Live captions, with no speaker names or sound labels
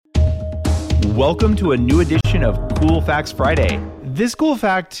Welcome to a new edition of Cool Facts Friday. This cool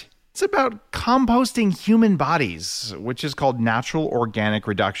fact, it's about composting human bodies, which is called natural organic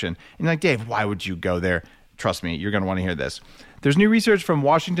reduction. And like, Dave, why would you go there? Trust me, you're going to want to hear this. There's new research from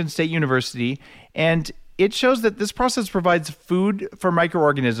Washington State University, and it shows that this process provides food for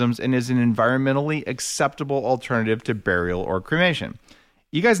microorganisms and is an environmentally acceptable alternative to burial or cremation.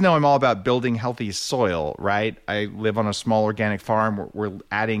 You guys know I'm all about building healthy soil, right? I live on a small organic farm. We're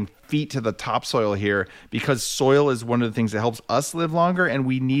adding feet to the topsoil here because soil is one of the things that helps us live longer, and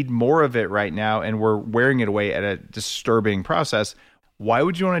we need more of it right now, and we're wearing it away at a disturbing process. Why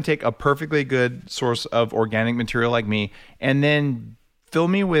would you want to take a perfectly good source of organic material like me and then fill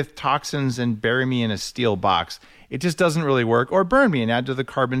me with toxins and bury me in a steel box? It just doesn't really work. Or burn me and add to the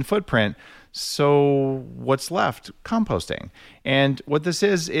carbon footprint. So what's left? Composting. And what this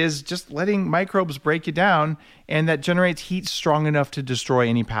is just letting microbes break you down, and that generates heat strong enough to destroy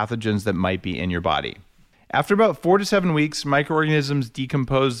any pathogens that might be in your body. After about 4 to 7 weeks, microorganisms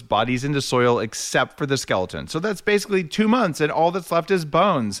decompose bodies into soil except for the skeleton. So that's basically 2 months, and all that's left is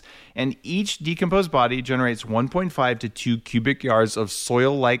bones. And each decomposed body generates 1.5 to 2 cubic yards of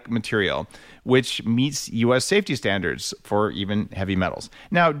soil-like material, which meets U.S. safety standards for even heavy metals.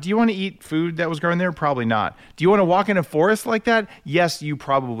 Now, do you want to eat food that was grown there? Probably not. Do you want to walk in a forest like that? Yes, you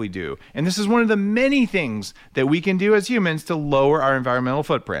probably do. And this is one of the many things that we can do as humans to lower our environmental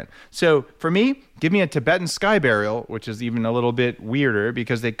footprint. So for me, give me a Tibetan sky burial, which is even a little bit weirder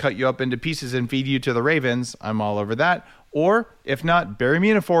because they cut you up into pieces and feed you to the ravens. I'm all over that. Or if not, bury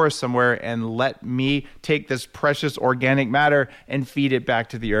me in a forest somewhere and let me take this precious organic matter and feed it back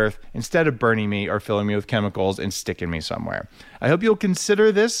to the earth instead of burning me or filling me with chemicals and sticking me somewhere. I hope you'll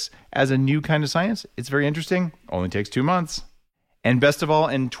consider this as a new kind of science. It's very interesting. Only takes 2 months. And best of all,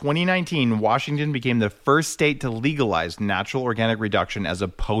 in 2019, Washington became the first state to legalize natural organic reduction as a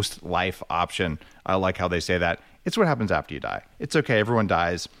post-life option. I like how they say that. It's what happens after you die. It's okay, everyone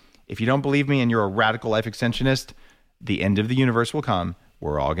dies. If you don't believe me and you're a radical life extensionist, the end of the universe will come.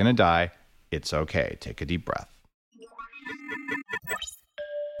 We're all going to die. It's okay. Take a deep breath.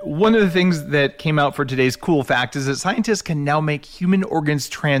 One of the things that came out for today's cool fact is that scientists can now make human organs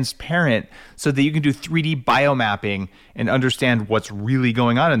transparent so that you can do 3D biomapping and understand what's really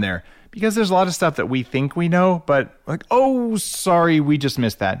going on in there. Because there's a lot of stuff that we think we know, but like, oh, sorry, we just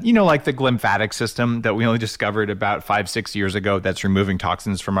missed that. You know, like the glymphatic system that we only discovered about 5-6 years ago that's removing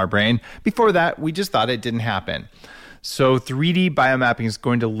toxins from our brain. Before that, we just thought it didn't happen. So 3D biomapping is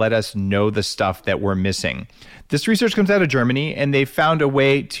going to let us know the stuff that we're missing. This research comes out of Germany, and they found a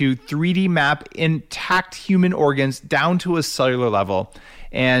way to 3D map intact human organs down to a cellular level.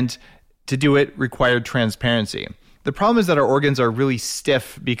 And to do it required transparency. The problem is that our organs are really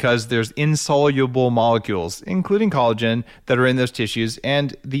stiff because there's insoluble molecules, including collagen, that are in those tissues,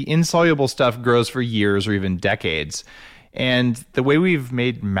 and the insoluble stuff grows for years or even decades. And the way we've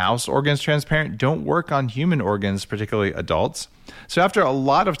made mouse organs transparent don't work on human organs, particularly adults. So after a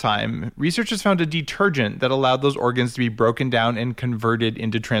lot of time, researchers found a detergent that allowed those organs to be broken down and converted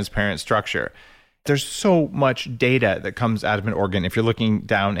into transparent structure. There's so much data that comes out of an organ if you're looking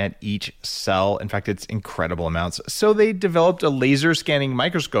down at each cell. In fact, it's incredible amounts. So they developed a laser scanning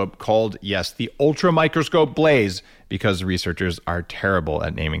microscope called, yes, the Ultra Microscope Blaze, because researchers are terrible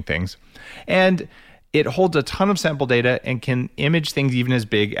at naming things. And it holds a ton of sample data and can image things even as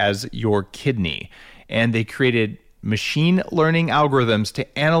big as your kidney. And they created machine learning algorithms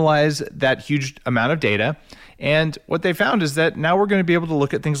to analyze that huge amount of data. And what they found is that now we're going to be able to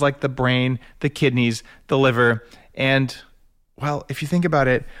look at things like the brain, the kidneys, the liver. And, well, if you think about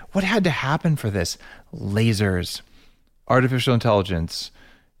it, what had to happen for this? Lasers, artificial intelligence,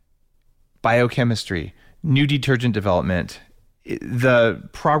 biochemistry, new detergent development, the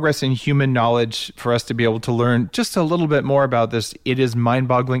progress in human knowledge for us to be able to learn just a little bit more about this. It is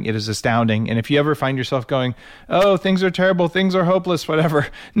mind-boggling. It is astounding. And if you ever find yourself going, oh, things are terrible, things are hopeless, whatever.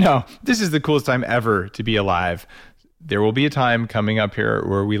 No, this is the coolest time ever to be alive. There will be a time coming up here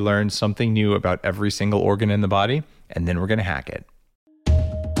where we learn something new about every single organ in the body, and then we're going to hack it.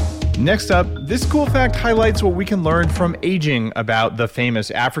 Next up, this cool fact highlights what we can learn from aging about the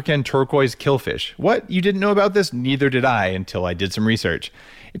famous African turquoise killfish. What? You didn't know about this? Neither did I until I did some research.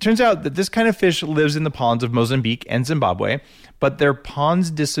 It turns out that this kind of fish lives in the ponds of Mozambique and Zimbabwe, but their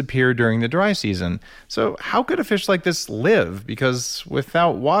ponds disappear during the dry season. So how could a fish like this live? Because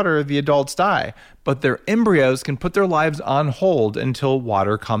without water, the adults die. But their embryos can put their lives on hold until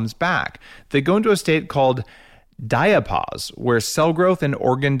water comes back. They go into a state called diapause, where cell growth and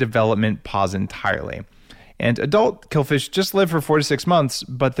organ development pause entirely. And adult killfish just live for 4 to 6 months,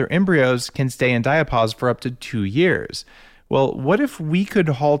 but their embryos can stay in diapause for up to 2 years. Well, what if we could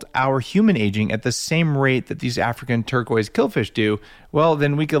halt our human aging at the same rate that these African turquoise killfish do? Well,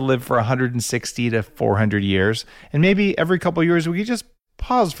 then we could live for 160 to 400 years, and maybe every couple of years we could just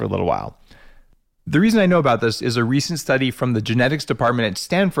pause for a little while. The reason I know about this is a recent study from the genetics department at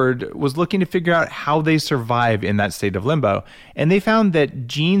Stanford was looking to figure out how they survive in that state of limbo. And they found that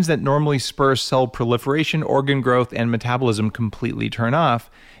genes that normally spur cell proliferation, organ growth, and metabolism completely turn off.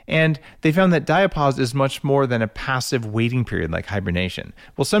 And they found that diapause is much more than a passive waiting period like hibernation.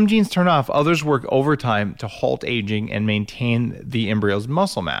 Well, some genes turn off, others work overtime to halt aging and maintain the embryo's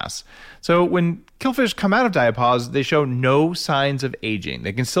muscle mass. So when killfish come out of diapause, they show no signs of aging.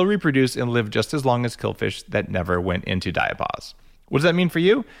 They can still reproduce and live just as long as killfish that never went into diapause. What does that mean for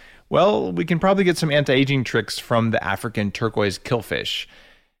you? Well, we can probably get some anti-aging tricks from the African turquoise killfish.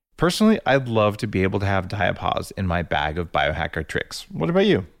 Personally, I'd love to be able to have diapause in my bag of biohacker tricks. What about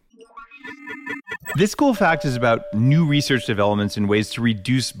you? This cool fact is about new research developments in ways to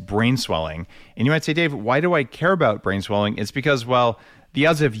reduce brain swelling. And you might say, Dave, why do I care about brain swelling? It's because, well, the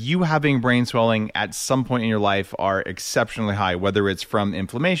odds of you having brain swelling at some point in your life are exceptionally high, whether it's from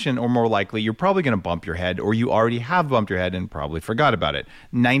inflammation or more likely you're probably going to bump your head or you already have bumped your head and probably forgot about it.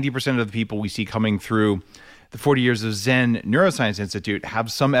 90% of the people we see coming through the 40 Years of Zen Neuroscience Institute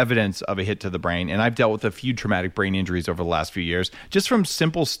have some evidence of a hit to the brain. And I've dealt with a few traumatic brain injuries over the last few years, just from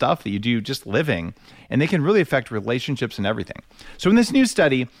simple stuff that you do just living. And they can really affect relationships and everything. So in this new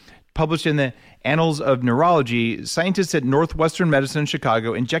study, published in the Annals of Neurology, scientists at Northwestern Medicine in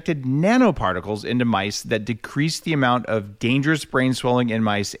Chicago injected nanoparticles into mice that decreased the amount of dangerous brain swelling in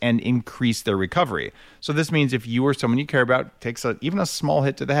mice and increased their recovery. So this means if you or someone you care about takes even a small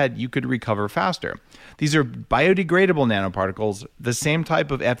hit to the head, you could recover faster. These are biodegradable nanoparticles, the same type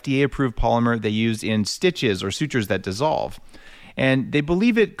of FDA-approved polymer they use in stitches or sutures that dissolve. And they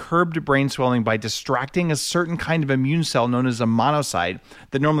believe it curbed brain swelling by distracting a certain kind of immune cell known as a monocyte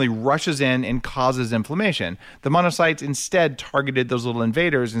that normally rushes in and causes inflammation. The monocytes instead targeted those little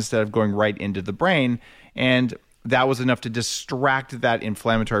invaders instead of going right into the brain, and that was enough to distract that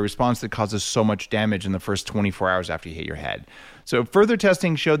inflammatory response that causes so much damage in the first 24 hours after you hit your head. So further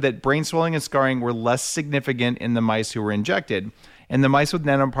testing showed that brain swelling and scarring were less significant in the mice who were injected, and the mice with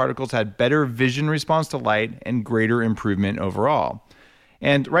nanoparticles had better vision response to light and greater improvement overall.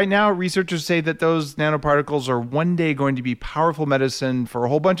 And right now, researchers say that those nanoparticles are one day going to be powerful medicine for a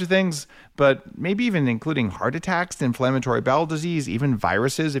whole bunch of things, but maybe even including heart attacks, inflammatory bowel disease, even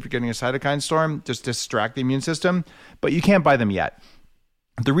viruses if you're getting a cytokine storm, just distract the immune system. But you can't buy them yet.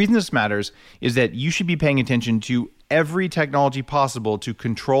 The reason this matters is that you should be paying attention to every technology possible to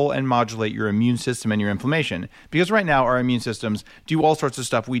control and modulate your immune system and your inflammation. Because right now, our immune systems do all sorts of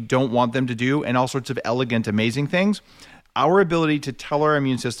stuff we don't want them to do and all sorts of elegant, amazing things. Our ability to tell our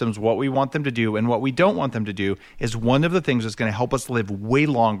immune systems what we want them to do and what we don't want them to do is one of the things that's going to help us live way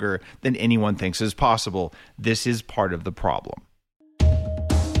longer than anyone thinks is possible. This is part of the problem.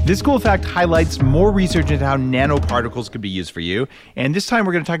 This cool fact highlights more research into how nanoparticles could be used for you. And this time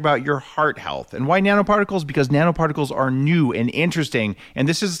we're going to talk about your heart health. And why nanoparticles? Because nanoparticles are new and interesting. And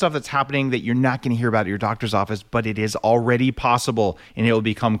this is the stuff that's happening that you're not going to hear about at your doctor's office, but it is already possible and it will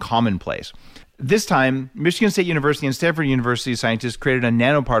become commonplace. This time, Michigan State University and Stanford University scientists created a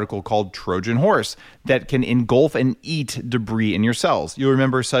nanoparticle called Trojan Horse that can engulf and eat debris in your cells. You'll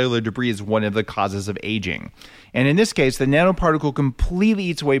remember cellular debris is one of the causes of aging. And in this case, the nanoparticle completely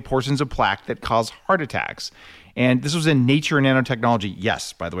eats away portions of plaque that cause heart attacks. And this was in Nature Nanotechnology.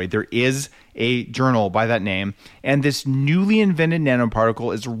 Yes, by the way, there is a journal by that name. And this newly invented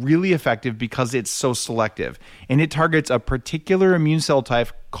nanoparticle is really effective because it's so selective. And it targets a particular immune cell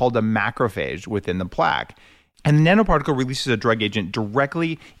type called a macrophage within the plaque. And the nanoparticle releases a drug agent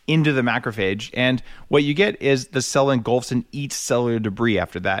directly into the macrophage. And what you get is the cell engulfs and eats cellular debris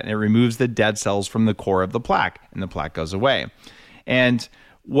after that. And it removes the dead cells from the core of the plaque. And the plaque goes away. And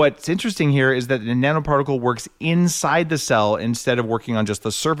what's interesting here is that the nanoparticle works inside the cell instead of working on just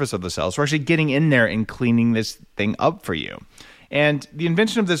the surface of the cell. So we're actually getting in there and cleaning this thing up for you. And the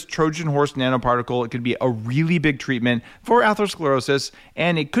invention of this Trojan Horse nanoparticle, it could be a really big treatment for atherosclerosis,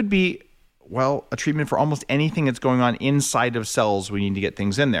 and it could be, well, a treatment for almost anything that's going on inside of cells. We need to get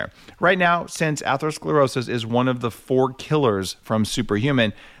things in there. Right now, since atherosclerosis is one of the 4 killers from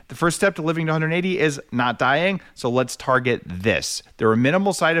Superhuman, the first step to living to 180 is not dying, so let's target this. There are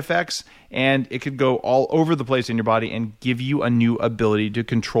minimal side effects, and it could go all over the place in your body and give you a new ability to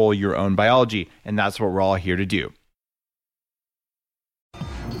control your own biology, and that's what we're all here to do.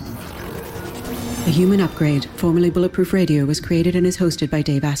 The Human Upgrade, formerly Bulletproof Radio, was created and is hosted by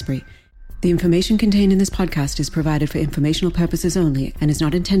Dave Asprey. The information contained in this podcast is provided for informational purposes only and is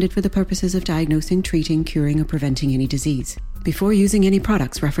not intended for the purposes of diagnosing, treating, curing, or preventing any disease. Before using any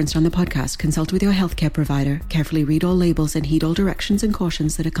products referenced on the podcast, consult with your healthcare provider, carefully read all labels, and heed all directions and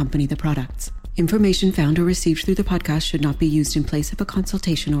cautions that accompany the products. Information found or received through the podcast should not be used in place of a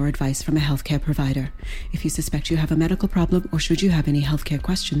consultation or advice from a healthcare provider. If you suspect you have a medical problem or should you have any healthcare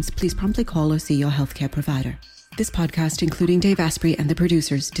questions, please promptly call or see your healthcare provider. This podcast, including Dave Asprey and the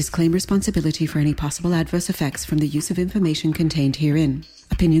producers, disclaim responsibility for any possible adverse effects from the use of information contained herein.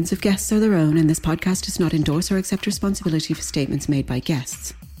 Opinions of guests are their own, and this podcast does not endorse or accept responsibility for statements made by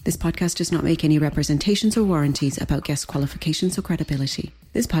guests. This podcast does not make any representations or warranties about guest qualifications or credibility.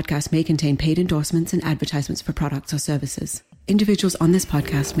 This podcast may contain paid endorsements and advertisements for products or services. Individuals on this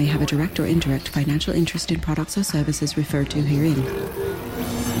podcast may have a direct or indirect financial interest in products or services referred to herein.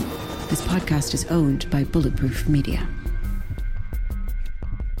 This podcast is owned by Bulletproof Media.